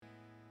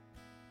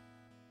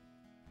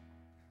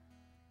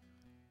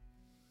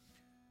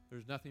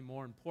There's nothing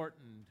more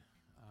important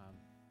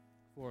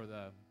for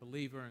the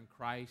believer in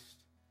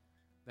Christ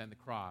than the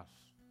cross.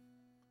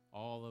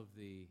 All of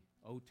the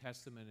Old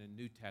Testament and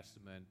New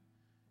Testament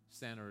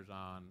centers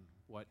on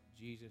what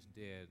Jesus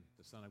did,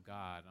 the Son of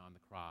God, on the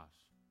cross.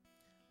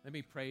 Let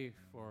me pray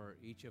for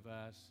each of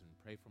us and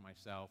pray for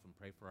myself and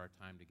pray for our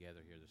time together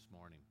here this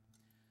morning.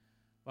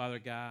 Father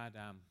God,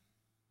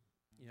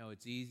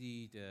 it's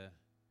easy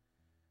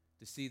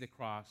to see the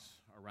cross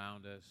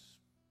around us.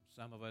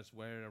 Some of us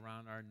wear it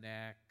around our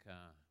neck.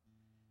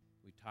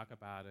 We talk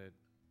about it,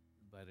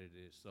 but it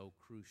is so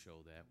crucial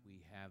that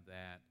we have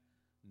that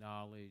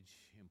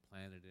knowledge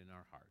implanted in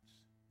our hearts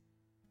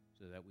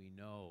so that we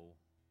know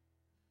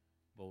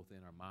both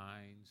in our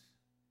minds,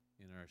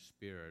 in our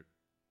spirit,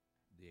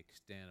 the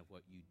extent of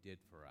what you did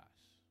for us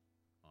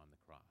on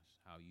the cross,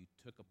 how you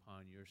took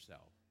upon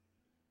yourself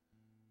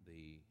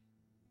the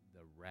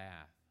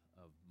wrath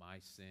of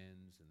my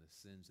sins and the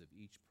sins of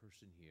each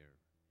person here.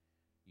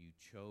 You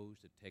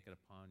chose to take it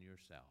upon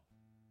yourself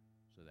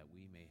so that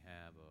we may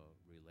have a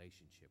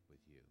relationship with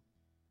you.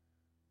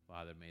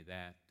 Father, may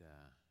that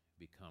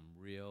become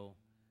real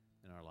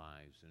in our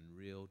lives and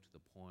real to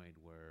the point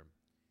where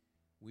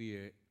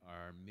we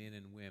are men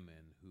and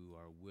women who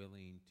are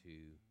willing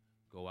to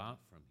go out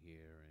from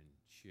here and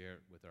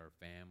share it with our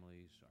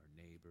families, our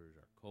neighbors,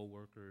 our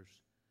co-workers,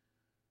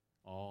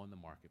 all in the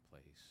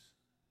marketplace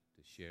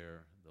to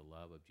share the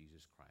love of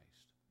Jesus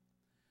Christ.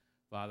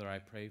 Father, I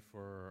pray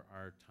for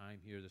our time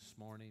here this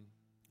morning.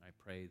 I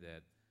pray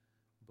that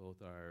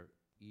both our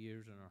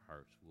ears and our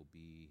hearts will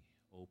be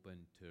open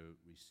to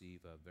receive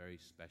a very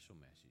special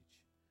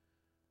message.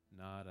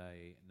 Not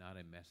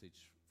a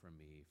message from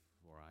me,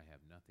 for I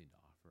have nothing to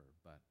offer,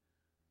 but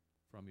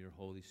from your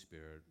Holy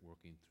Spirit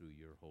working through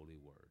your holy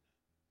word.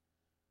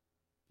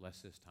 Bless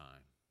this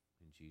time.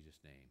 In Jesus'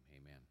 name,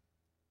 amen.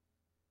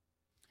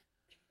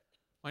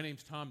 My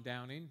name's Tom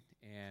Downing,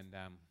 and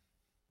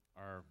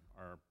our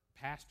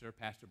pastor,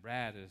 Pastor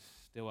Brad, is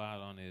still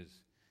out on his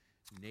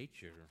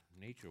nature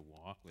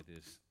walk with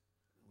his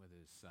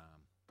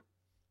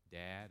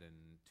dad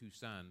and two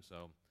sons.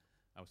 So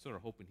I was sort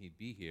of hoping he'd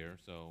be here.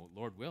 So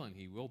Lord willing,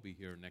 he will be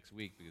here next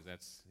week because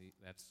that's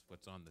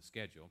what's on the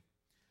schedule.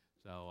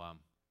 So I'm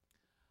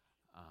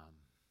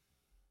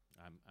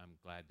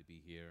glad to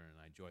be here, and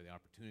I enjoy the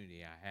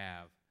opportunity I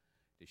have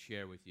to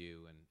share with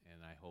you,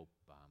 and I hope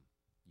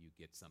you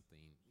get something,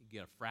 you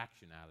get a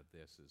fraction out of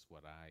this is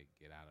what I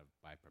get out of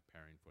by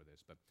preparing for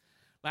this. But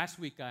last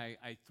week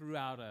I threw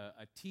out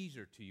a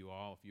teaser to you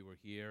all, if you were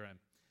here, and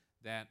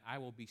that I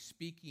will be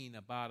speaking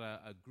about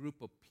a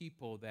group of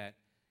people that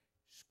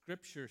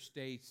Scripture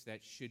states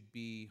that should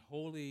be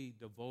wholly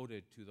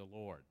devoted to the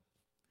Lord.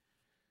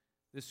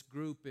 This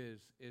group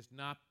is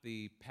not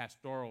the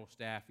pastoral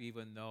staff,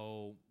 even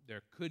though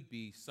there could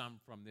be some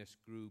from this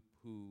group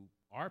who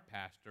are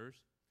pastors.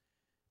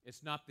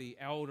 It's not the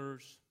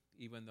elders,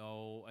 even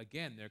though,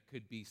 again, there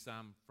could be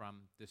some from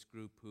this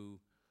group who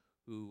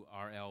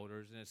are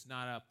elders. And it's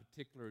not a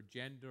particular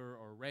gender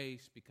or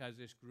race, because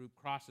this group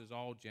crosses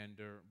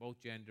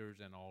both genders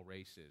and all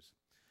races.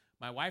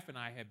 My wife and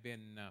I have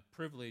been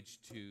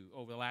privileged to,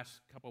 over the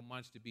last couple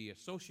months, to be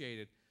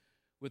associated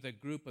with a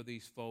group of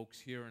these folks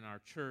here in our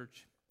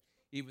church,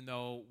 even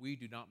though we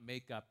do not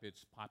make up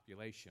its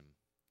population.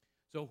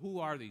 So who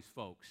are these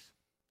folks?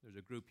 There's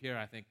a group here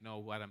I think know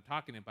what I'm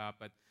talking about,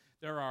 but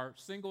there are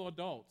single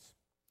adults.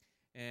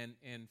 And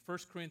in 1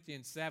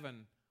 Corinthians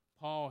 7,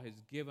 Paul has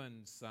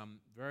given some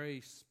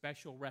very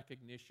special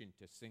recognition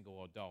to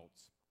single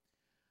adults.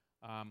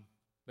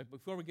 But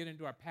before we get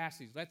into our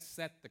passage, let's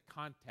set the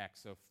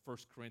context of 1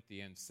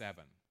 Corinthians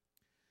 7.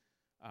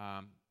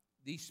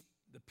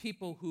 The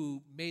people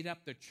who made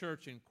up the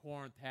church in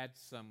Corinth had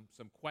some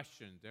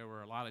questions. There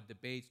were a lot of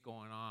debates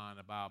going on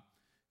about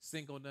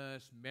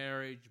singleness,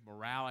 marriage,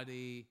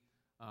 morality,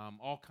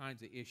 all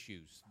kinds of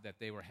issues that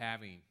they were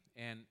having.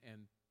 And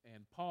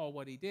Paul,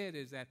 what he did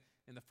is that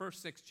in the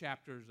first 6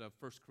 chapters of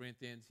 1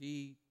 Corinthians,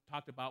 he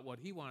talked about what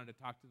he wanted to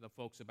talk to the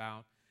folks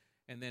about.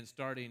 And then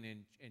starting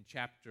in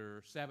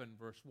chapter 7,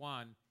 verse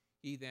 1,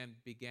 he then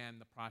began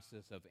the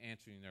process of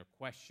answering their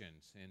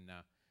questions. In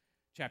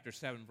chapter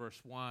 7,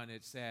 verse 1,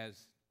 it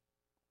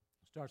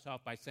starts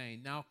off by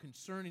saying, "Now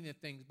concerning the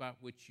things about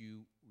which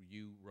you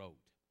wrote."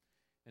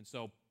 And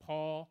so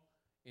Paul,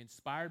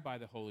 inspired by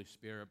the Holy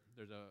Spirit,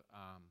 there's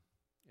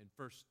in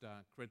 1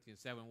 Corinthians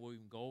 7, we'll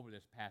even go over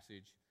this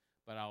passage,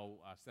 but I'll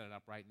set it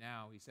up right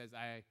now. He says,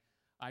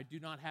 I do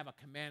not have a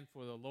command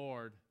for the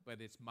Lord,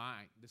 but it's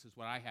mine. This is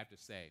what I have to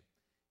say.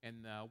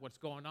 And what's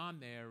going on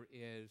there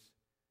is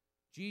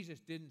Jesus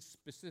didn't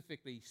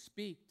specifically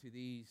speak to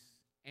these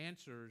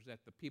answers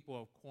that the people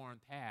of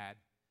Corinth had,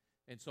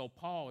 and so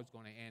Paul is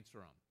going to answer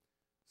them.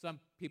 Some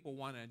people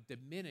want to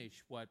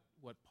diminish what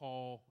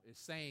Paul is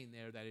saying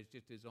there, that it's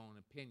just his own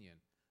opinion.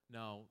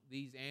 No,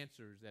 these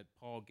answers that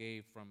Paul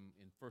gave from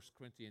in 1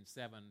 Corinthians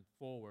 7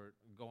 forward,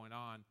 going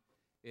on,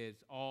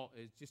 is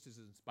just as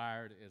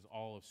inspired as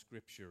all of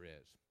Scripture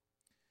is.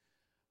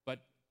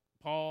 But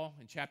Paul,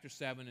 in chapter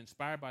 7,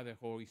 inspired by the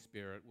Holy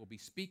Spirit, will be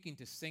speaking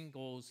to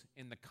singles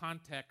in the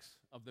context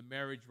of the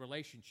marriage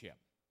relationship.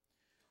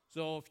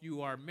 So if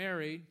you are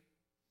married,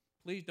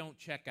 please don't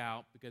check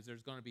out, because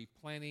there's going to be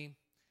plenty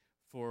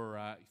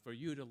for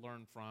you to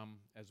learn from,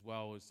 as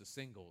well as the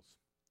singles.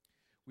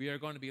 We are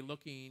going to be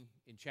looking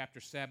in chapter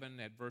 7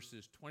 at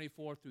verses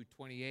 24 through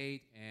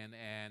 28 and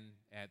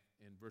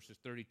in verses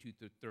 32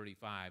 through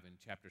 35 in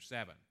chapter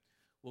 7.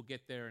 We'll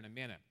get there in a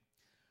minute.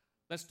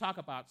 Let's talk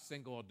about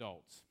single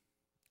adults.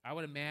 I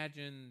would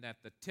imagine that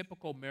the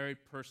typical married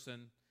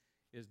person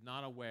is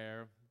not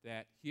aware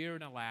that here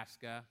in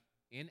Alaska,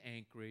 in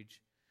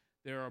Anchorage,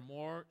 there are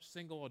more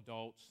single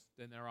adults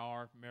than there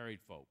are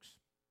married folks.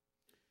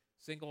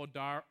 Single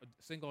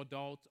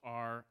adults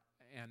are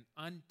an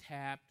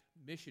untapped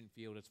mission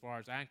field, as far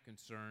as I'm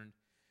concerned,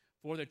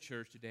 for the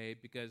church today,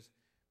 because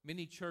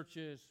many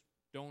churches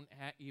don't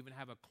even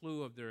have a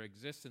clue of their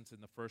existence in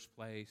the first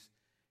place,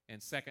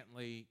 and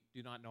secondly,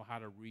 do not know how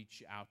to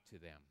reach out to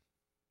them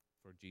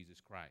for Jesus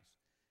Christ.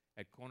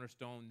 At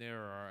Cornerstone, there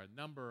are a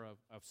number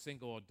of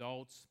single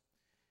adults,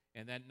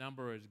 and that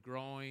number is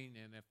growing.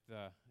 And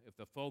if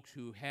the folks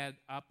who head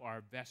up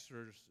our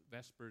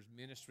Vespers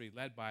ministry,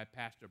 led by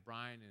Pastor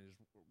Brian and his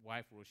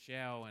wife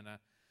Rochelle, and a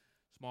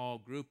small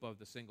group of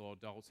the single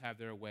adults have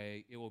their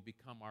way, it will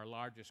become our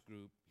largest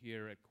group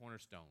here at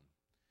Cornerstone.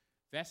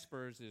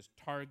 Vespers is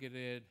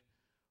targeted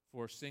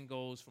for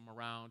singles from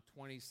around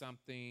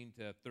 20-something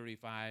to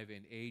 35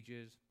 in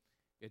ages.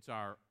 It's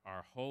our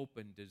hope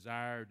and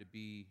desire to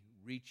be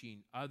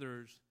reaching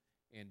others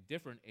in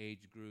different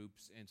age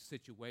groups and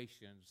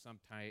situations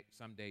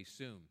someday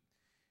soon.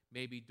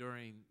 Maybe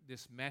during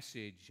this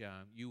message,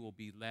 you will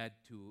be led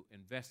to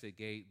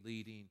investigate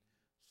leading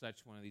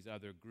such one of these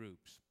other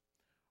groups.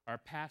 Our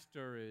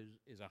pastor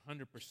is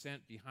 100%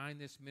 behind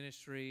this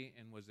ministry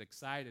and was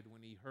excited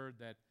when he heard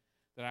that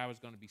I was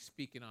going to be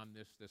speaking on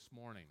this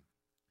morning.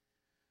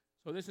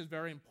 So this is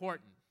very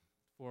important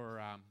for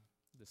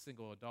the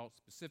single adults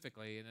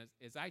specifically. And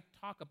as I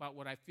talk about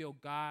what I feel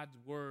God's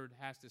word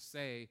has to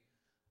say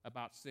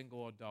about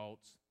single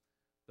adults,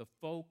 the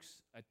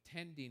folks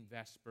attending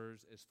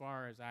Vespers, as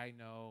far as I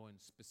know, and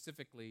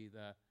specifically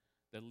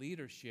the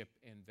leadership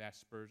in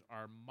Vespers,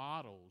 are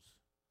models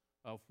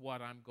of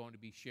what I'm going to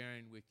be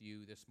sharing with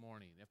you this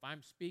morning. If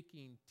I'm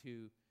speaking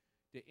to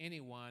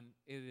anyone,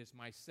 it is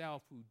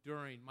myself who,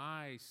 during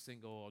my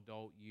single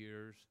adult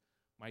years,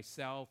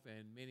 myself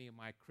and many of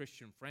my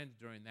Christian friends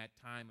during that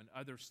time and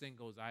other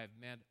singles I have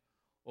met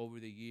over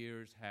the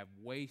years have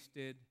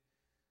wasted,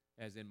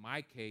 as in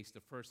my case, the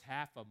first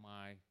half of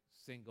my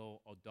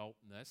single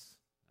adultness.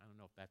 I don't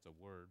know if that's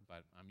a word,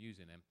 but I'm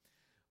using them,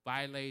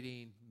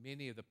 violating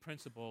many of the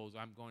principles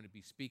I'm going to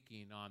be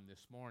speaking on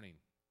this morning.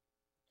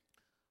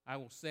 I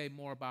will say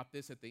more about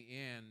this at the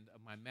end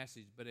of my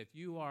message, but if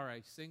you are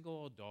a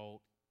single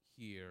adult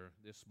here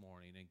this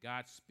morning and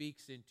God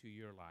speaks into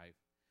your life,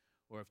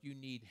 or if you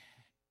need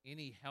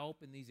any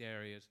help in these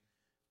areas,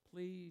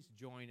 please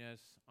join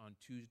us on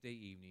Tuesday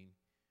evening.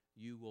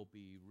 You will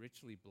be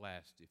richly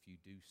blessed if you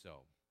do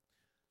so.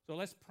 So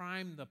let's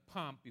prime the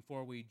pump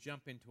before we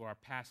jump into our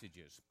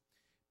passages.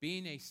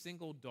 Being a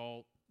single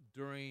adult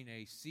during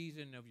a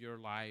season of your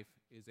life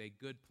is a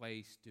good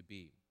place to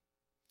be,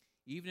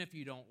 even if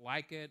you don't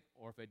like it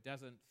or if it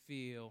doesn't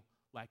feel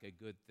like a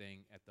good thing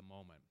at the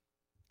moment.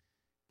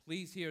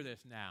 Please hear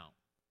this now.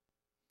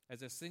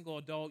 As a single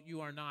adult, you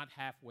are not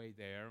halfway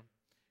there.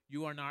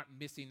 You are not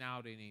missing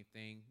out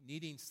anything,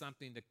 needing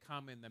something to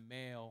come in the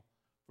mail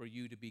for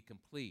you to be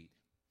complete.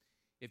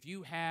 If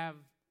you have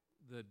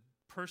the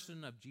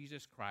person of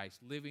Jesus Christ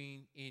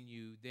living in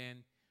you,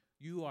 then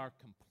you are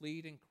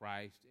complete in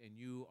Christ, and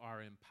you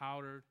are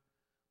empowered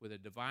with a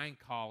divine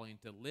calling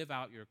to live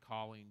out your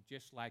calling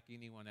just like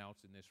anyone else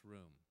in this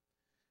room.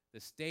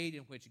 The state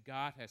in which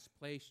God has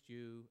placed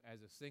you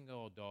as a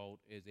single adult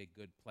is a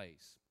good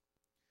place.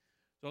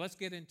 So let's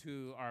get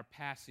into our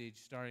passage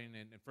starting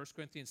in 1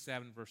 Corinthians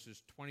 7,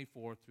 verses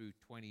 24 through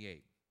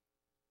 28.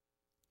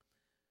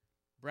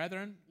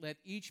 Brethren, let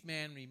each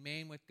man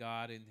remain with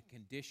God in the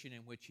condition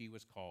in which he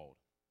was called.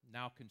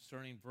 Now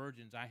concerning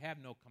virgins, I have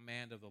no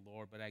command of the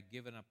Lord, but I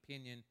give an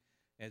opinion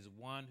as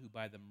one who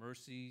by the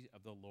mercy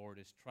of the Lord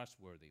is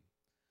trustworthy.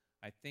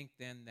 I think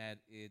then that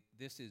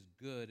this is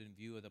good in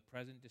view of the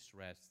present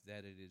distress, that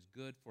it is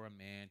good for a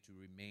man to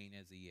remain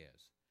as he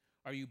is.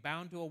 Are you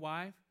bound to a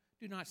wife?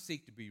 Do not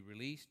seek to be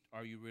released.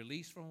 Are you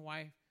released from a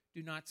wife?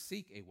 Do not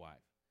seek a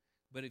wife.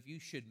 But if you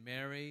should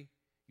marry,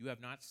 you have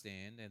not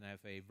sinned, and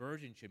if a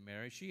virgin should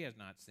marry, she has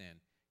not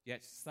sinned.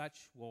 Yet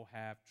such will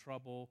have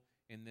trouble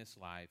in this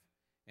life,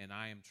 and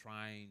I am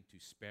trying to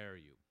spare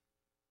you.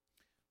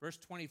 Verse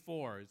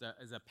 24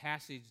 is a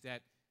passage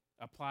that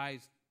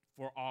applies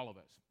for all of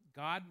us.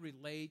 God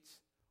relates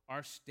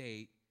our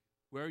state,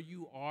 where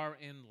you are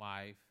in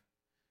life,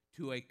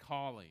 to a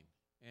calling.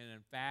 And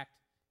in fact,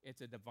 it's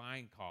a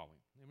divine calling.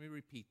 Let me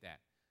repeat that.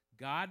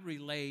 God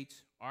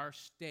relates our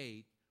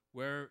state,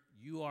 where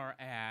you are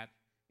at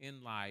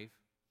in life,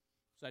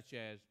 such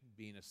as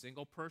being a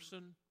single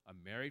person, a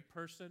married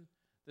person,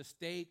 the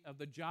state of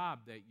the job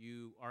that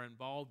you are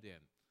involved in,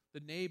 the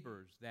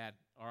neighbors that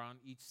are on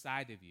each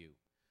side of you.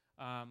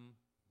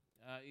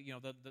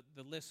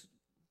 The list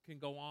can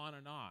go on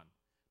and on.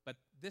 But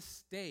this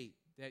state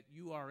that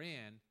you are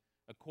in,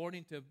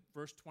 according to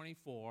verse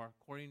 24,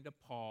 according to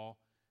Paul,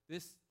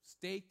 this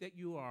state that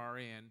you are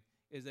in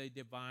is a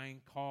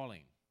divine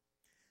calling.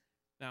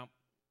 Now,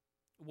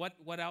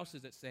 what else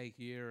does it say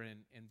here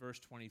in verse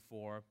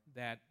 24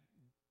 that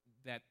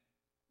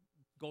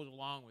goes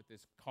along with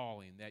this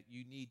calling that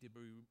you need to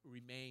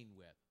remain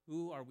with?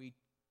 Who are we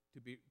to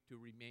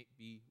remain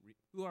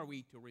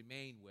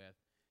with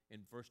in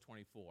verse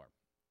 24?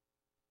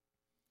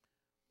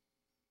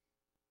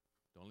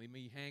 Don't leave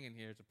me hanging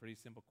here. It's a pretty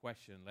simple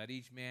question. Let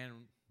each man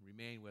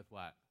remain with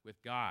what? With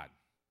God.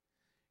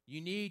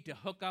 You need to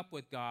hook up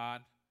with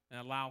God and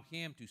allow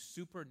him to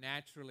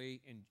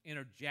supernaturally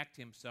interject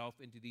himself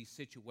into these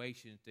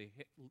situations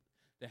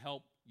to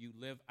help you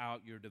live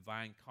out your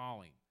divine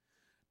calling.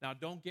 Now,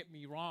 don't get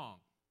me wrong.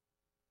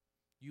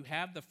 You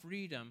have the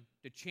freedom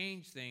to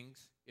change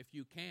things if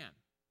you can.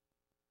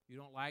 You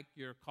don't like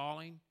your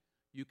calling,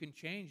 you can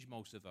change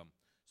most of them.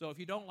 So if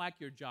you don't like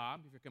your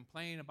job, if you're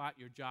complaining about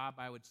your job,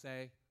 I would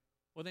say,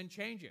 well, then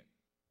change it.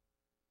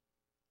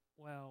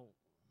 Well,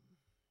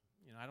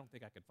 I don't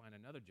think I could find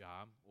another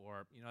job,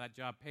 or, that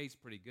job pays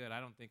pretty good. I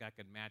don't think I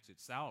could match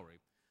its salary,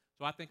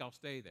 so I think I'll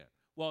stay there.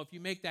 Well, if you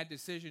make that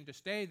decision to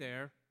stay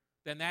there,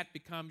 then that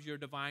becomes your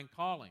divine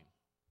calling.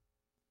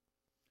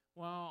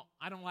 Well,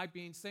 I don't like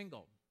being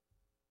single.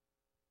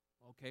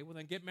 Okay, well,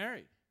 then get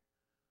married.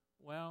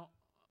 Well,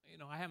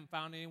 I haven't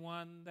found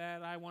anyone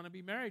that I want to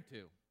be married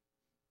to,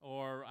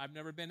 or I've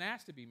never been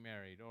asked to be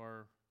married,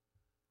 or,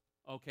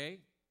 okay,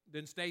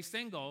 then stay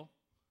single.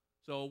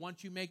 So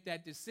once you make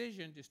that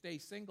decision to stay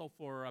single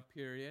for a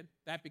period,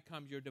 that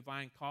becomes your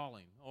divine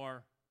calling.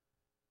 Or,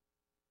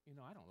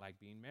 I don't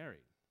like being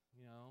married.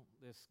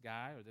 This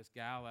guy or this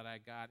gal that I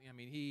got,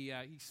 he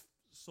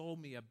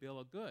sold me a bill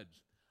of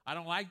goods. I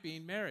don't like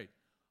being married.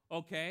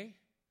 Okay,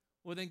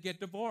 well, then get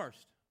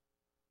divorced.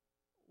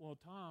 Well,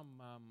 Tom,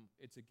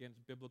 it's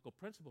against biblical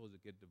principles to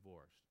get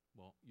divorced.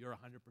 Well, you're 100%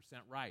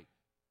 right.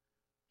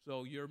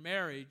 So your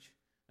marriage,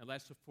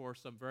 unless for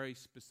some very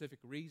specific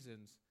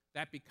reasons,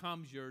 that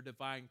becomes your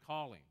divine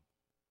calling.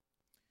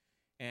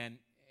 And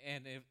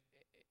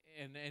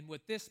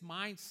with this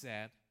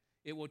mindset,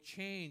 it will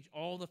change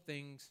all the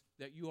things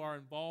that you are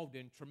involved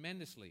in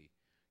tremendously.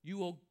 You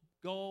will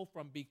go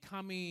from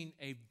becoming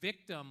a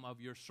victim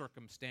of your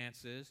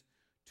circumstances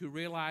to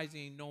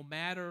realizing no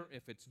matter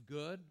if it's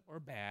good or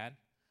bad,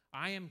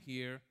 I am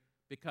here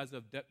because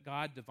of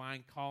God's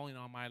divine calling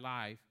on my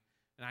life,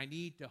 and I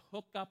need to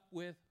hook up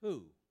with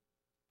who?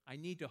 I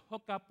need to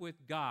hook up with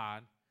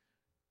God,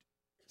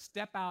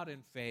 step out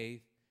in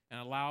faith, and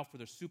allow for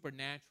the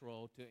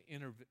supernatural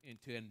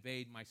to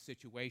invade my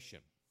situation.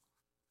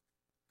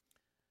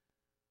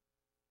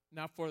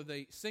 Now, for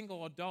the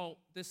single adult,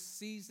 this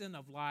season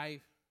of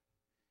life,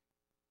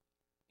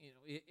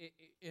 it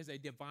is a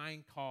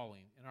divine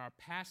calling. And our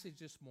passage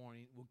this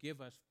morning will give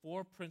us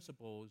 4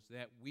 principles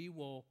that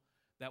will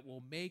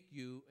make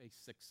you a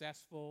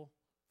successful,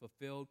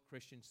 fulfilled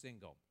Christian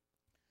single.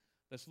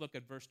 Let's look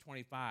at verse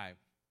 25.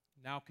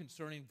 Now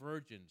concerning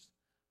virgins,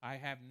 I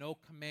have no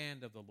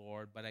command of the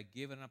Lord, but I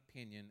give an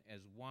opinion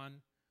as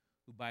one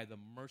who by the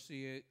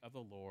mercy of the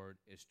Lord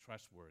is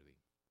trustworthy.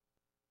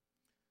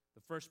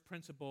 The first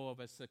principle of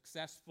a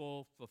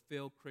successful,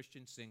 fulfilled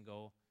Christian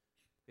single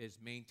is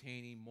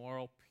maintaining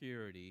moral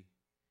purity.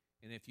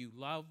 And if you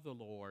love the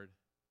Lord,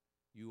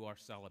 you are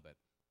celibate.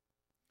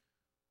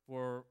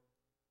 For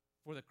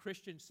the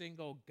Christian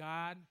single,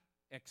 God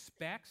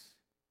expects,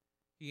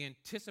 he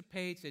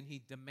anticipates, and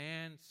he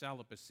demands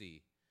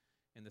celibacy.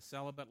 And the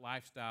celibate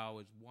lifestyle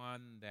is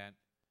one that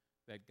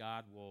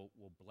God will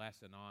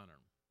bless and honor.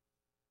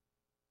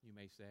 You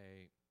may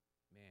say,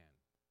 man,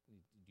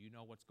 do you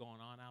know what's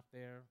going on out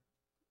there?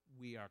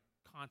 We are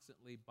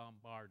constantly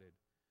bombarded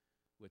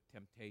with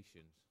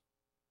temptations,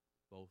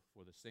 both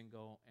for the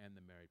single and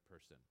the married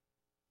person.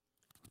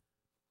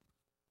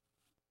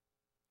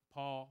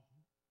 Paul,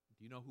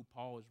 do you know who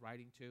Paul is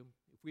writing to?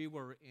 If we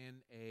were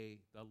in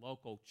the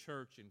local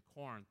church in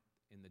Corinth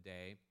in the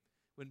day, it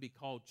wouldn't be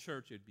called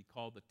church, it would be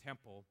called the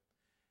temple.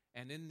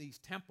 And in these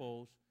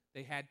temples,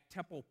 they had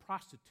temple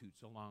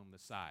prostitutes along the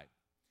side.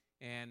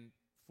 And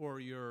for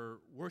your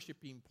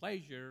worshiping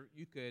pleasure,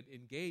 you could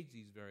engage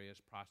these various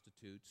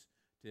prostitutes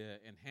to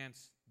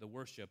enhance the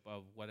worship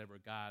of whatever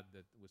God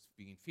that was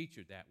being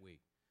featured that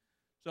week.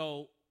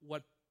 So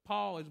what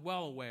Paul is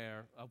well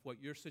aware of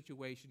what your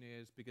situation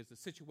is, because the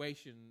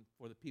situation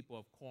for the people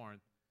of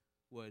Corinth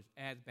was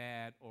as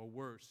bad or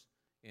worse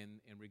in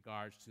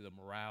regards to the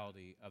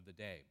morality of the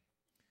day.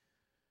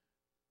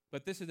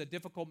 But this is a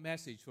difficult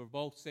message for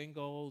both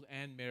single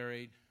and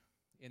married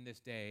in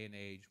this day and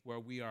age where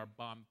we are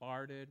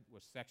bombarded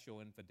with sexual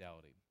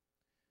infidelity.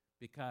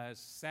 Because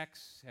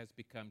sex has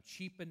become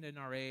cheapened in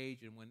our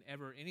age, and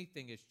whenever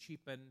anything is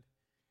cheapened,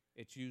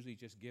 it's usually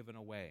just given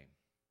away.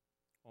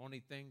 Only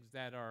things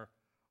that are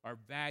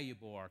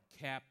valuable are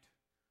kept,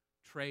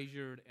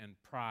 treasured and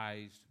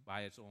prized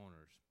by its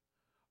owners.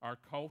 Our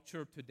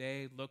culture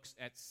today looks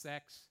at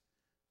sex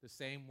the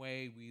same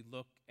way we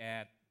look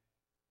at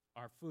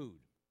our food.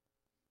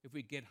 If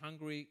we get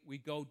hungry, we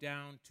go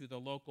down to the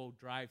local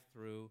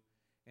drive-thru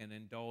and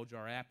indulge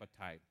our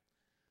appetite.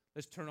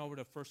 Let's turn over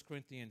to 1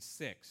 Corinthians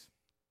 6.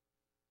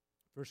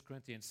 1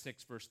 Corinthians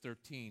 6, verse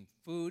 13.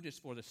 Food is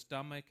for the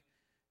stomach,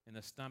 and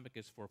the stomach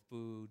is for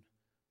food,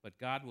 but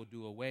God will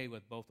do away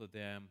with both of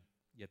them.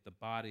 Yet the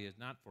body is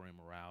not for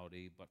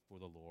immorality, but for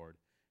the Lord,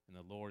 and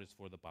the Lord is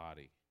for the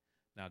body.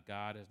 Now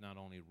God has not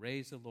only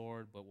raised the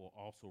Lord, but will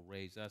also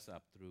raise us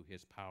up through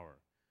his power.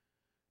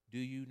 Do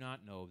you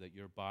not know that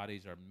your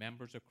bodies are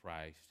members of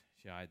Christ?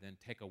 Shall I then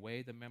take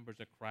away the members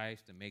of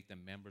Christ and make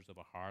them members of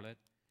a harlot?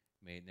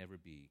 May it never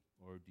be.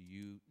 Or do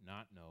you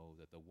not know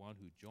that the one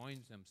who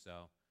joins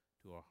himself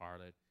to a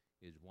harlot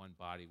is one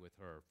body with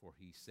her? For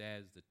he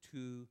says the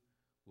two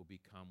will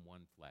become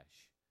one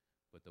flesh.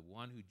 But the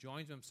one who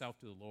joins himself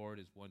to the Lord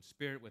is one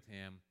spirit with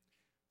him.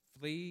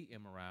 Flee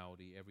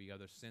immorality. Every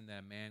other sin that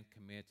a man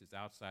commits is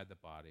outside the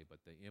body, but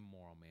the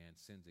immoral man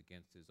sins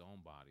against his own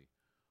body.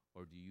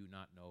 Or do you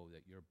not know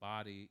that your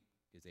body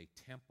is a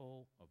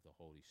temple of the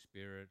Holy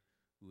Spirit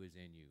who is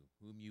in you,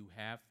 whom you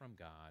have from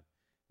God,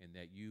 and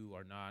that you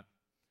are not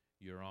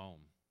your own?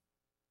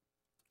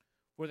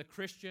 For the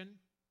Christian,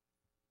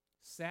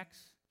 sex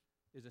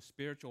is a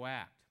spiritual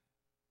act.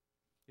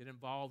 It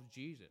involves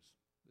Jesus.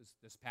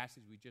 This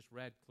passage we just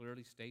read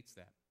clearly states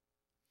that.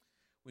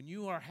 When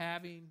you are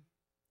having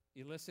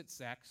illicit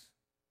sex,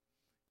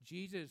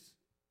 Jesus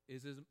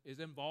is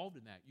involved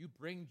in that. You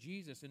bring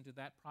Jesus into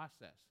that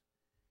process.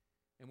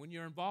 And when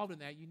you're involved in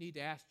that, you need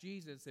to ask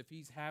Jesus if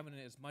he's having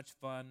as much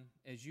fun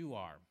as you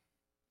are.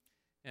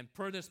 And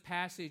per this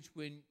passage,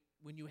 when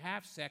you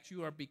have sex,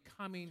 you are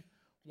becoming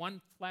one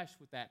flesh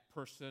with that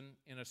person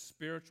in a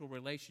spiritual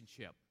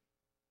relationship.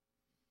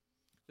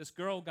 This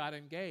girl got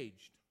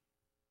engaged.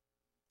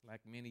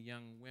 Like many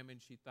young women,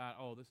 she thought,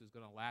 oh, this is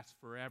going to last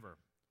forever.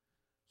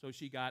 So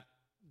she got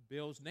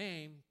Bill's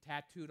name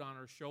tattooed on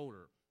her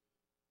shoulder.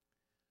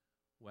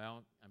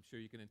 Well, I'm sure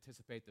you can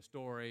anticipate the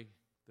story.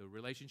 The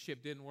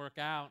relationship didn't work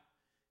out.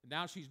 And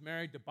now she's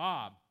married to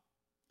Bob.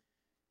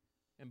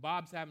 And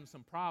Bob's having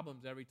some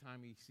problems every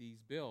time he sees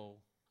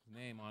Bill's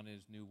name on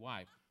his new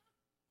wife.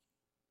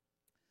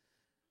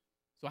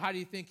 So how do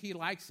you think he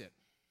likes it?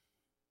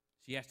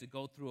 She has to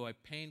go through a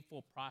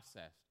painful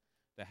process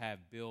to have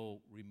Bill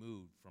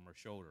removed from her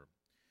shoulder.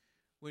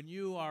 When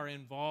you are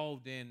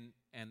involved in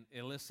an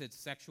illicit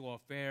sexual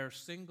affair,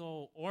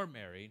 single or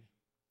married,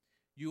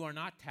 you are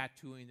not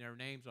tattooing their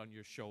names on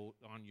your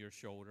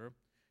shoulder.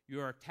 You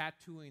are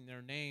tattooing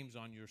their names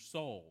on your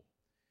soul.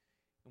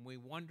 And we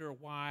wonder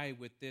why,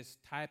 with this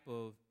type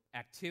of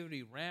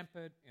activity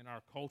rampant in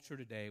our culture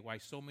today, why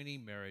so many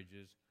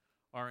marriages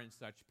are in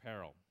such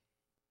peril.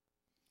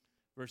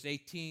 Verse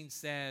 18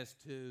 says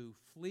to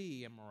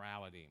flee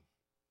immorality.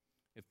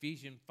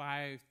 Ephesians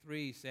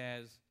 5:3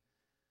 says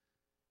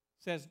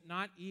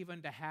not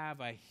even to have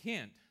a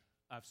hint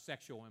of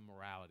sexual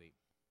immorality.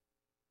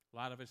 A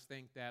lot of us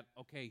think that,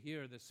 okay,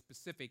 here are the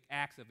specific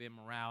acts of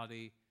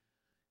immorality.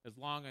 As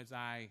long as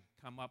I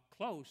come up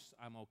close,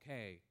 I'm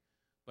okay.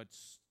 But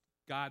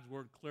God's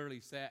word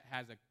clearly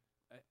has a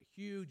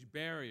huge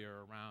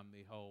barrier around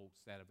the whole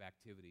set of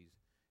activities,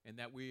 and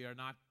that we are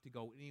not to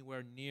go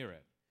anywhere near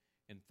it.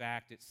 In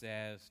fact, it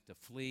says to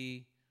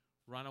flee,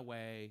 run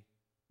away,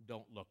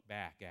 don't look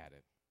back at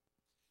it.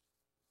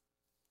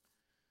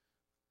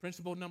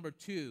 Principle number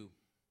 2,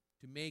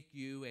 to make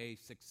you a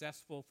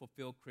successful,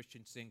 fulfilled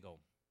Christian single,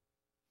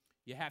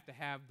 you have to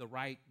have the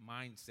right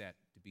mindset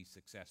to be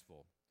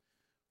successful.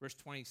 Verse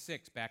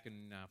 26, back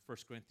in 1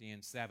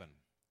 Corinthians 7,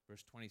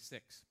 verse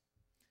 26.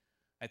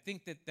 I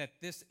think that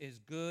this is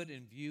good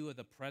in view of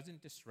the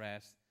present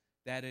distress,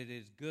 that it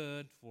is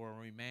good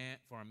for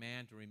a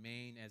man to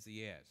remain as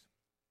he is.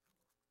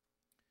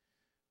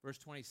 Verse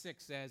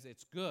 26 says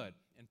it's good.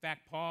 In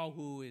fact, Paul,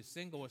 who is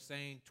single, is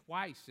saying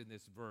twice in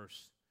this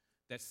verse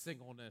that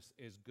singleness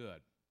is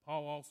good.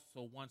 Paul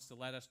also wants to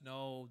let us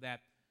know that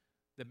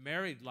the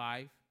married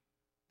life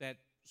that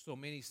so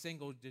many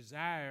singles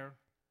desire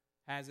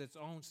has its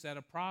own set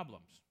of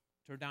problems.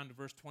 Turn down to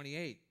verse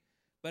 28.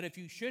 But if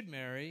you should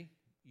marry,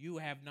 you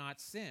have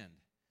not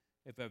sinned.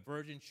 If a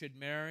virgin should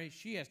marry,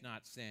 she has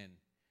not sinned.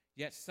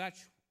 Yet such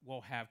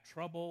will have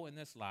trouble in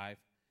this life,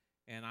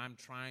 and I'm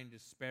trying to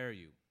spare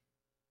you.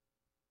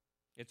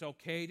 It's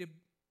okay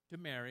to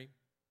marry,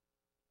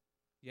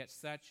 yet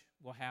such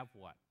will have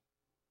what?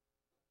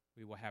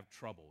 We will have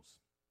troubles.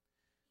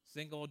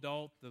 Single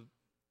adult,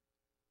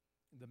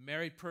 the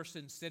married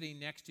person sitting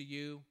next to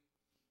you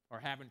are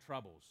having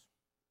troubles.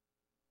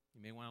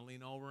 You may want to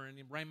lean over and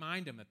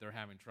remind them that they're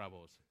having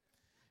troubles.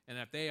 And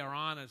if they are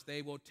honest,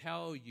 they will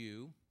tell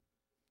you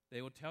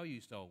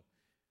so.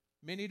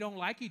 Many don't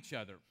like each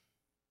other.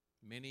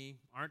 Many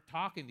aren't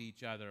talking to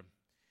each other.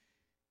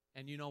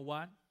 And you know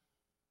what?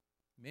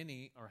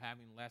 Many are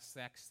having less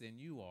sex than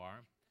you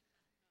are.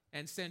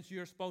 And since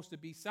you're supposed to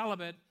be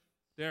celibate,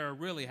 they're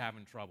really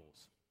having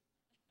troubles.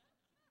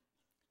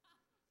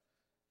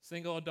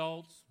 Single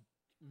adults,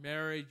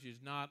 marriage is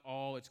not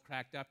all it's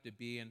cracked up to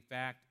be. In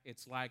fact,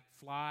 it's like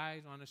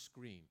flies on a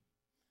screen.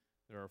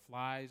 There are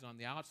flies on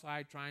the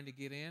outside trying to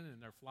get in,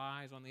 and there are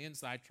flies on the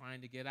inside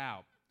trying to get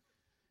out.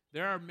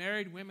 There are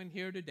married women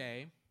here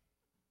today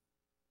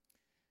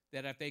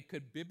that, if they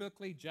could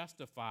biblically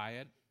justify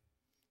it,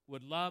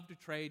 would love to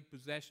trade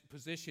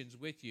positions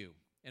with you.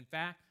 In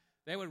fact,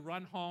 they would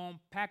run home,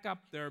 pack up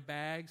their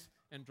bags,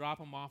 and drop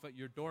them off at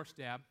your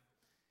doorstep.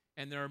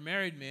 And there are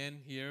married men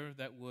here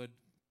that would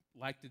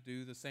like to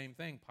do the same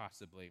thing,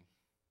 possibly.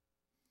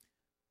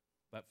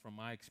 But from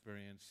my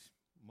experience,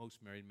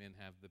 most married men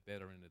have the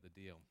better end of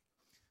the deal.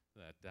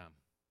 That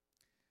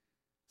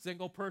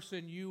single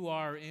person, you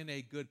are in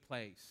a good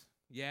place.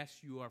 Yes,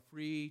 you are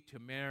free to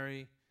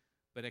marry,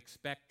 but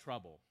expect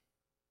trouble.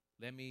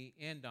 Let me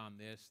end on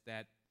this,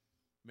 that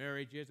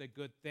marriage is a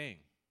good thing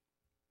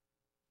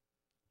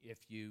if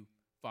you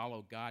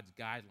follow God's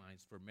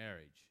guidelines for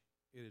marriage.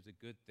 It is a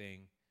good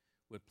thing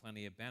with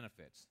plenty of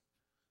benefits,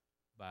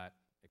 but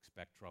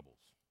expect troubles.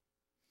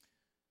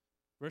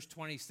 Verse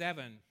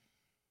 27,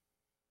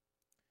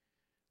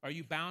 are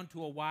you bound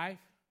to a wife?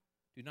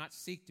 Do not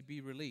seek to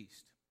be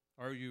released.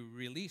 Are you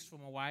released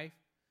from a wife?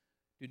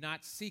 Do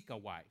not seek a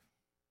wife.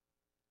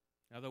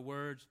 In other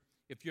words,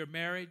 if you're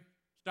married,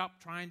 stop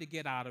trying to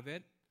get out of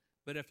it.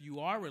 But if you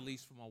are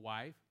released from a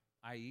wife,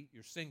 i.e.,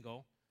 you're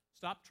single,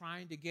 stop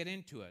trying to get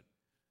into it.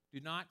 Do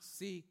not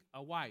seek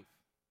a wife.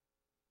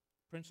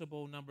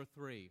 Principle number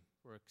 3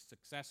 for a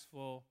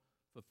successful,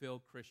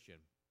 fulfilled Christian,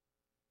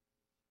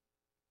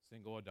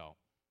 single adult.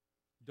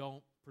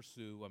 Don't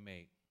pursue a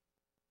mate.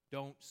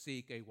 Don't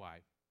seek a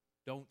wife.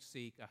 Don't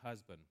seek a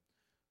husband.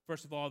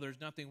 First of all,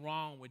 there's nothing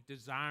wrong with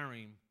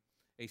desiring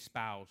a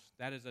spouse.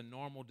 That is a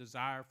normal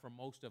desire for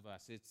most of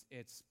us.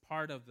 It's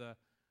part of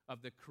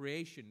the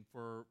creation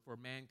for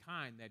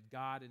mankind, that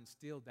God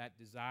instilled that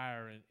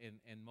desire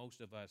in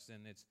most of us,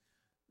 and it's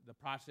the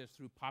process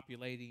through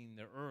populating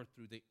the earth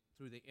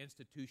through the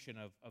institution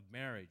of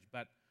marriage.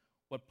 But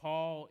what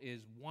Paul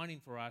is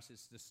wanting for us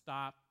is to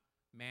stop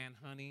man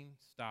hunting,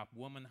 stop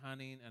woman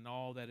hunting, and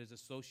all that is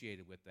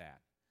associated with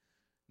that.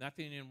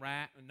 Nothing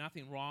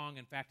wrong.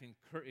 In fact,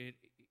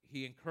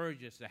 he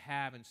encourages us to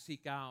have and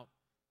seek out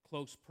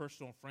close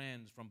personal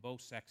friends from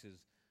both sexes,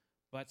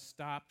 but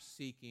stop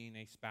seeking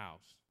a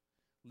spouse.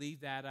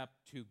 Leave that up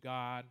to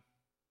God,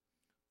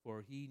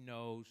 for he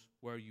knows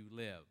where you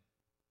live.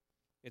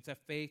 It's a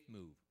faith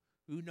move.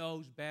 Who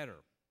knows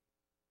better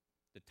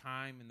the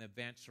time and the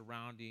events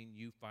surrounding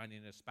you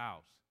finding a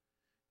spouse?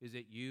 Is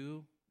it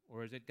you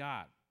or is it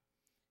God?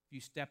 If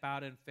you step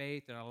out in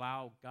faith and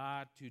allow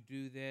God to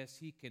do this,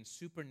 he can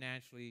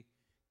supernaturally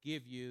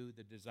give you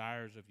the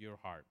desires of your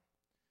heart.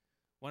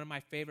 One of my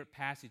favorite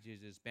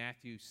passages is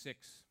Matthew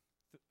 6:31.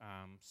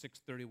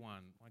 Why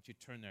don't you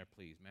turn there,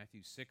 please?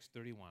 Matthew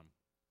 6:31.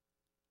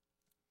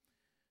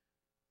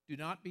 Do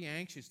not be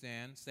anxious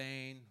then,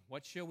 saying,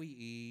 what shall we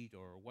eat,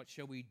 or what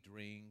shall we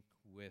drink,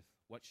 with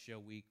what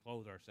shall we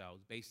clothe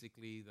ourselves?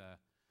 Basically,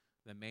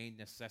 the main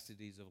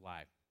necessities of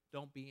life.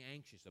 Don't be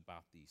anxious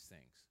about these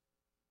things.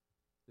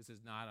 This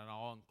is not an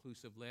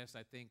all-inclusive list.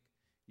 I think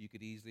you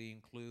could easily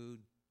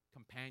include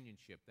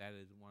companionship. That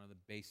is one of the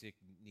basic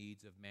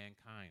needs of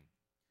mankind.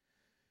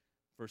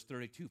 Verse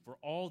 32, for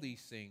all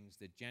these things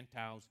the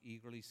Gentiles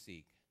eagerly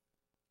seek,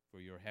 for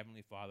your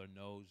heavenly Father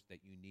knows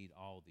that you need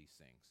all these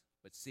things.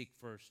 But seek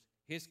first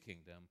his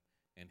kingdom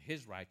and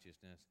his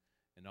righteousness,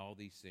 and all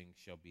these things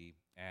shall be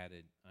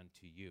added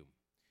unto you.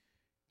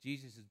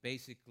 Jesus is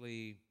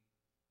basically,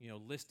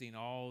 listing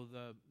all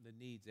the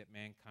needs that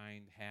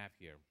mankind have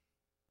here.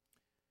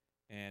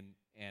 And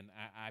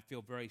I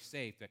feel very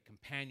safe that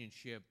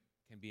companionship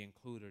can be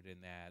included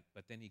in that.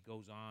 But then he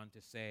goes on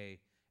to say,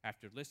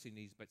 after listing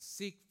these, but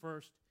seek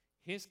first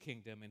his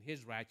kingdom and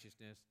his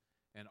righteousness,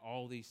 and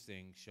all these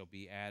things shall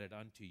be added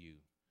unto you.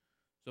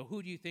 So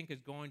who do you think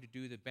is going to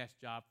do the best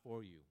job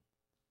for you?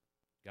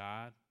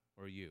 God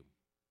or you?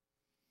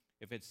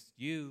 If it's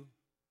you,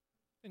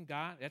 then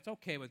God, that's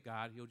okay with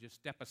God. He'll just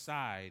step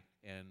aside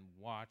and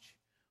watch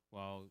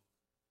and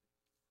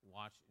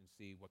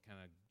see what kind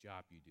of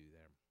job you do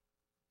there.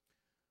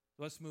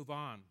 So let's move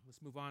on.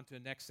 Let's move on to the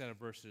next set of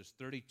verses,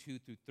 32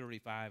 through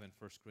 35 in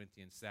 1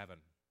 Corinthians 7.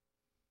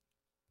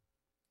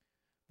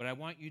 But I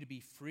want you to be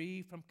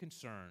free from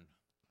concern.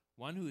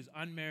 One who is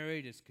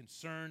unmarried is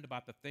concerned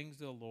about the things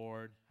of the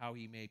Lord, how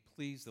he may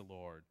please the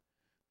Lord.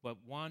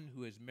 But one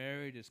who is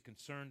married is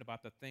concerned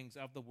about the things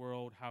of the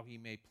world, how he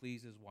may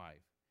please his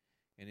wife.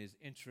 And his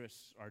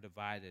interests are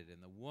divided.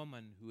 And the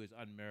woman who is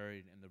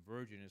unmarried and the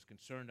virgin is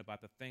concerned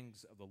about the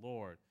things of the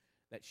Lord,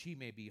 that she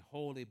may be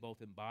holy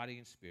both in body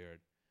and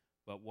spirit.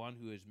 But one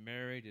who is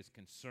married is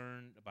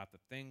concerned about the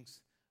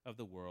things of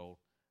the world,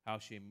 how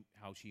she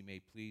may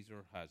please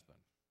her husband.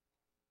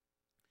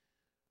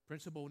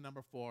 Principle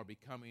number 4,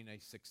 becoming a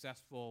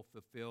successful,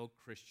 fulfilled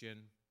Christian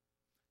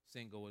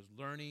single, is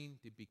learning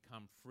to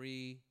become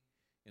free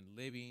and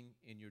living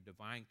in your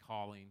divine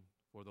calling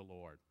for the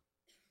Lord.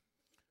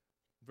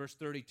 Verse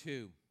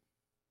 32,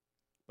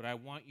 But I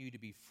want you to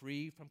be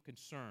free from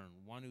concern.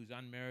 One who's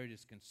unmarried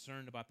is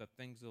concerned about the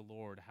things of the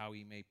Lord, how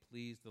he may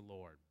please the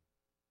Lord.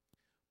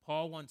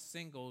 Paul wants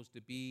singles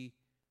to be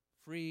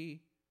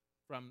free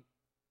from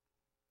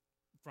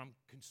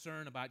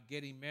concern about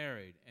getting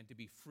married and to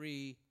be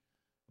free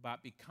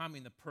about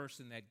becoming the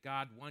person that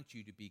God wants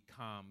you to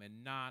become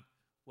and not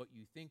what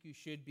you think you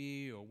should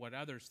be or what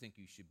others think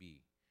you should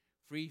be.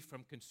 Free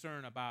from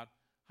concern about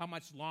how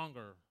much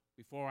longer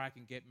before I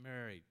can get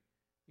married.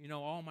 You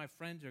know, all my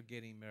friends are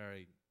getting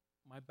married.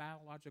 My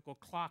biological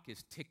clock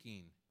is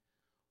ticking.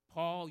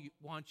 Paul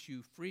wants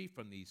you free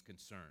from these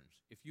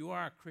concerns. If you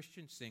are a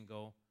Christian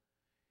single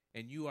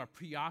and you are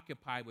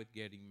preoccupied with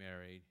getting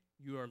married,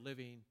 you are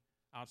living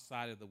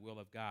outside of the will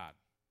of God.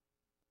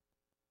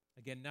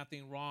 Again,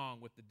 nothing wrong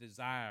with the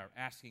desire,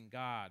 asking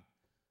God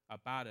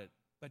about it,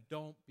 but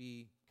don't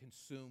be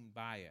consumed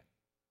by it.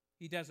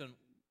 He doesn't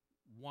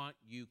want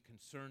you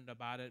concerned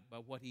about it,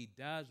 but what he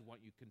does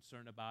want you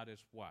concerned about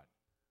is what?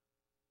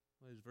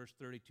 What does verse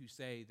 32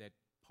 say that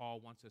Paul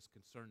wants us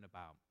concerned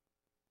about?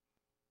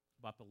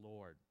 About the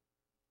Lord,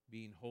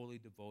 being wholly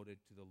devoted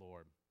to the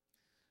Lord.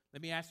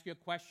 Let me ask you a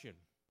question.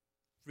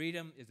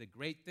 Freedom is a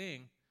great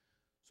thing,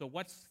 so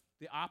what's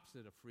the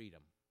opposite of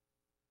freedom?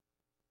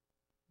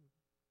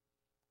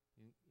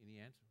 Any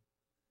answer?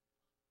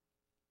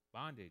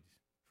 Bondage,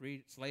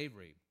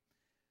 slavery.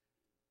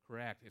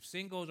 Correct. If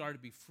singles are to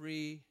be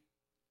free,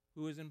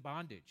 who is in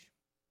bondage?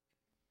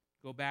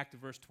 Go back to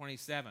verse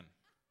 27.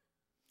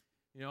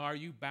 You know, are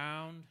you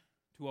bound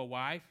to a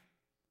wife?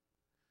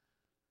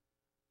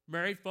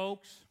 Married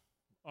folks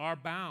are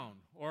bound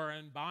or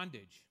in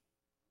bondage.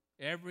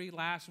 Every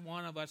last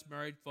one of us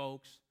married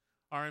folks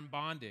are in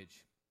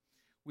bondage.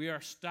 We are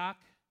stuck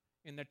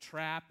in the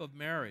trap of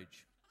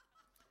marriage.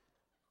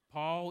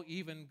 Paul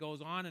even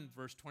goes on in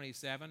verse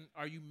 27,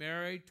 are you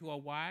married to a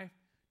wife?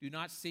 Do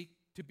not seek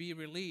to be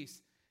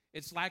released.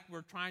 It's like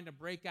we're trying to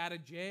break out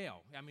of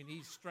jail. I mean,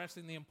 he's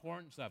stressing the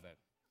importance of it.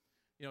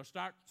 You know,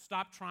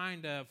 stop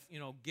trying to,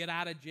 get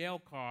out of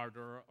jail card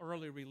or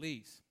early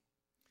release.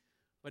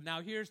 But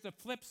now here's the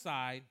flip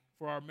side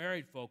for our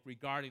married folk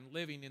regarding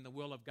living in the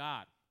will of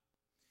God.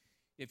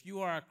 If you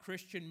are a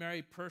Christian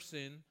married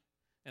person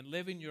and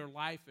living your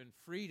life in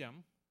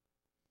freedom,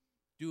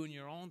 doing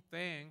your own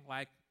thing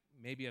like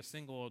maybe a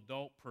single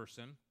adult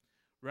person,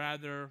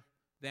 rather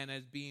than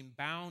as being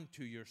bound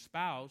to your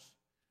spouse,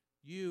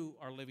 you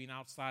are living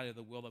outside of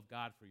the will of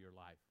God for your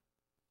life.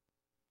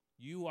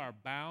 You are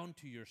bound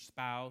to your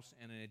spouse,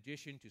 and in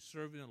addition to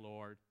serving the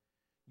Lord,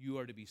 you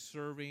are to be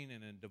serving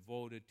and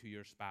devoted to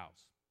your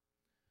spouse.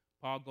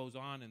 Paul goes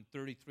on in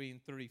 33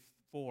 and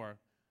 34,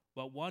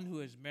 but one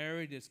who is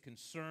married is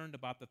concerned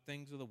about the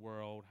things of the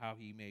world, how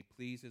he may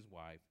please his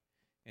wife,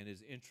 and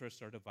his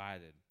interests are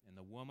divided. And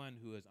the woman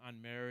who is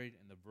unmarried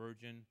and the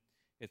virgin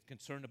is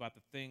concerned about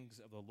the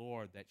things of the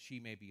Lord, that she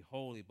may be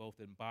holy both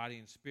in body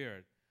and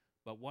spirit.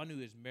 But one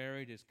who is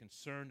married is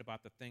concerned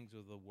about the things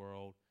of the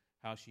world,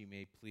 how she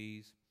may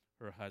please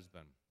her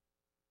husband.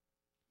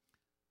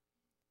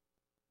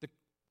 The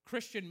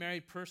Christian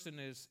married person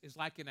is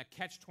like in a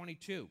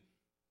catch-22.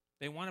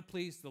 They want to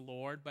please the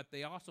Lord, but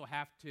they also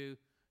have to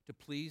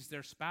please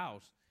their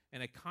spouse.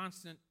 And a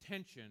constant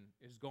tension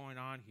is going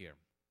on here.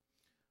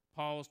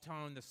 Paul's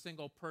telling the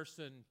single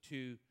person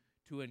to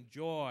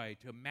enjoy,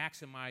 to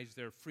maximize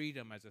their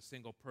freedom as a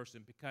single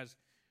person, because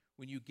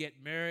when you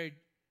get married,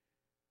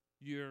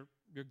 you're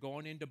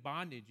going into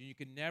bondage, and you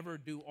can never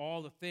do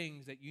all the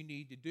things that you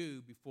need to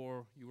do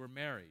before you were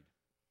married.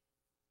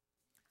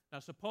 Now,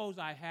 suppose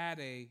I had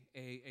a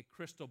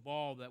crystal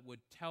ball that would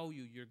tell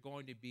you you're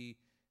going to be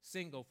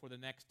single for the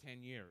next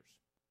 10 years.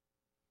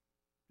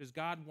 Does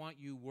God want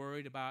you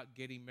worried about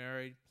getting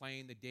married,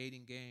 playing the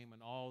dating game,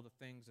 and all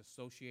the things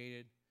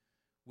associated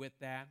with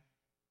that?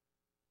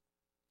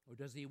 Or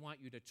does he want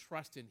you to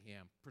trust in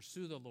him,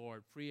 pursue the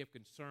Lord, free of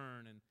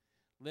concern, and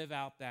live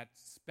out that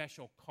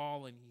special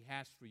calling he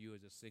has for you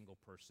as a single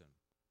person?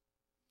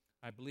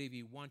 I believe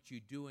he wants you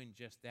doing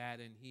just that,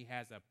 and he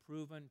has a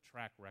proven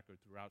track record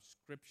throughout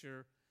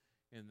Scripture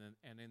and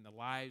in the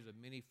lives of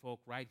many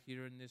folk right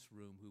here in this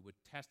room who would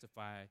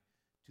testify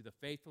to the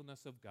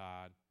faithfulness of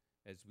God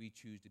as we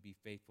choose to be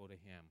faithful to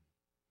him.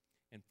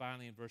 And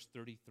finally, in verse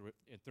 33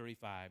 and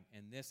 35,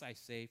 and this I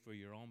say for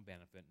your own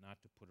benefit, not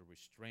to put a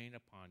restraint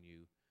upon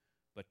you,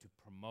 but to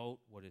promote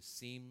what is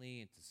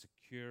seemly and to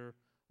secure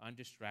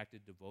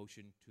undistracted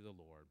devotion to the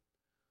Lord.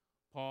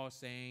 Paul is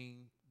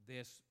saying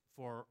this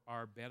for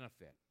our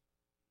benefit.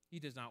 He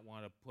does not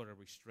want to put a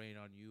restraint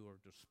on you or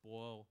to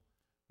spoil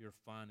your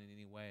fun in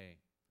any way.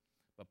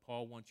 But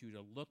Paul wants you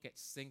to look at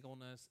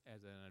singleness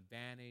as an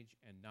advantage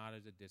and not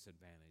as a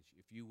disadvantage.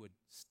 If you would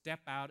step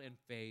out in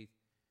faith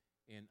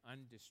in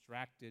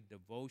undistracted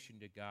devotion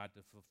to God to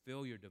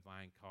fulfill your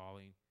divine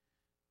calling,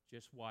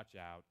 just watch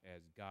out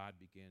as God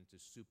begins to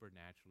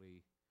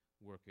supernaturally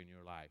work in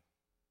your life.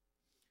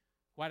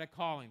 Quite a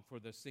calling for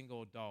the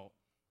single adult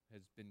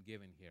has been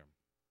given here,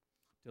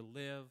 to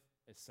live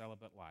a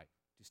celibate life,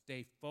 to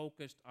stay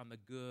focused on the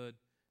good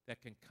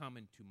that can come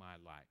into my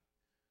life,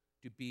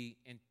 to be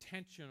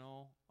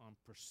intentional on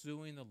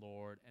pursuing the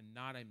Lord and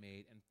not a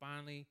maid, and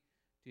finally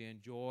to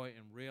enjoy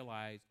and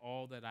realize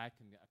all that I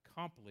can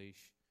accomplish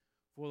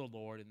for the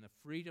Lord and the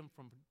freedom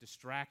from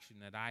distraction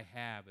that I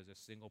have as a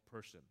single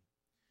person.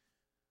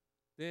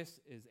 This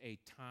is a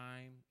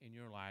time in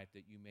your life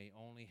that you may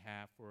only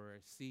have for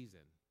a season,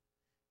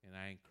 and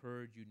I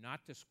encourage you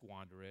not to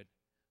squander it,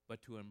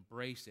 but to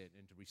embrace it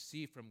and to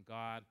receive from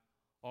God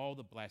all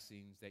the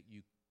blessings that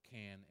you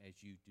can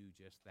as you do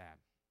just that.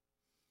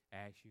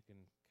 Ash, you can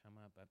come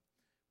up. But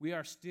we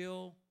are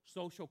still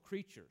social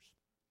creatures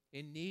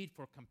in need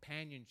for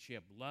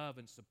companionship, love,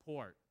 and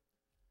support.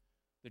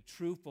 The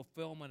true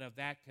fulfillment of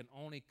that can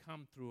only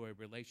come through a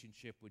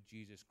relationship with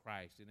Jesus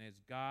Christ. And as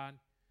God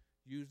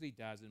usually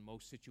does in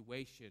most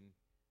situations,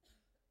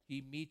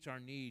 he meets our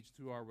needs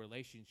through our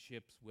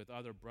relationships with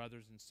other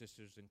brothers and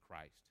sisters in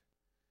Christ.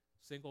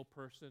 Single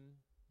person,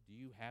 do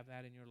you have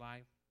that in your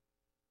life?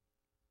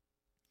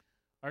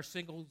 Our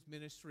singles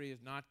ministry is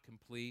not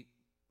complete,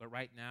 but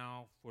right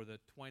now for the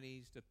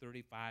 20s to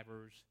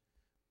 35ers,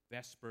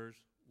 Vespers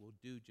will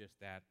do just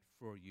that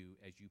for you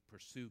as you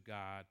pursue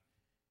God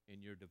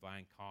in your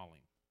divine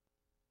calling.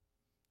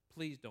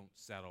 Please don't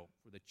settle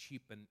for the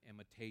cheapened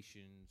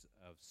imitations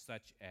of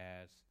such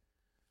as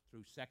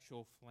through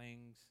sexual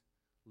flings,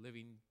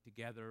 living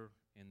together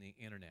in the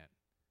internet.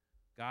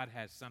 God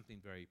has something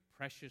very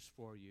precious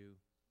for you.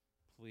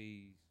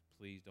 Please,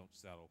 please don't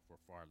settle for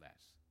far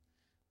less.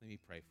 Let me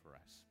pray for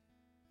us.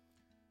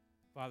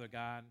 Father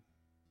God,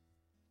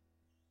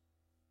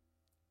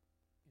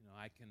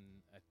 I can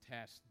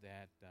attest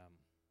that,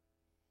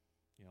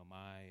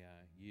 my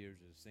years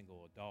as a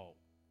single adult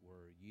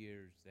were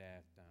years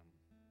that,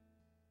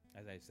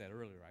 as I said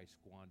earlier, I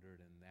squandered,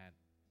 and that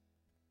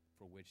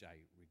for which I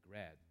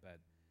regret. But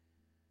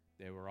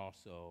there were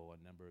also a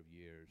number of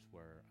years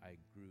where I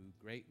grew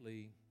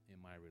greatly in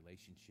my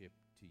relationship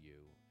to you,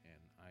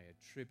 and I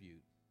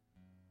attribute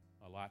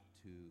a lot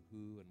to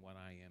who and what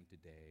I am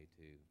today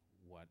to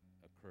what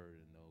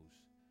occurred in those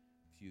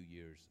few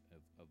years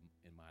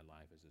in my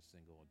life as a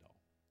single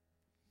adult.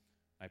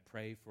 I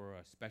pray for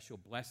a special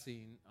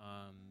blessing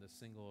on the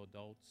single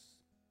adults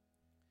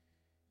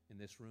in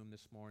this room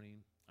this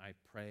morning. I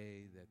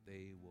pray that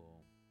they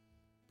will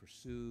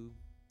pursue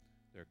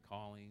their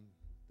calling.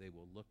 They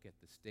will look at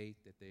the state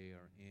that they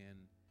are in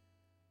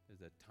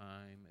as a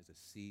time, as a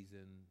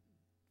season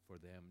for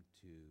them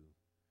to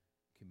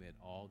commit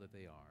all that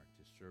they are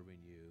to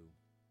serving you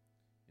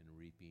and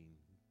reaping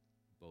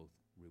both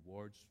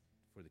rewards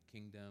for the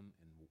kingdom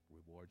and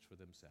rewards for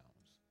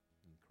themselves.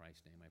 In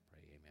Christ's name I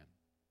pray, amen.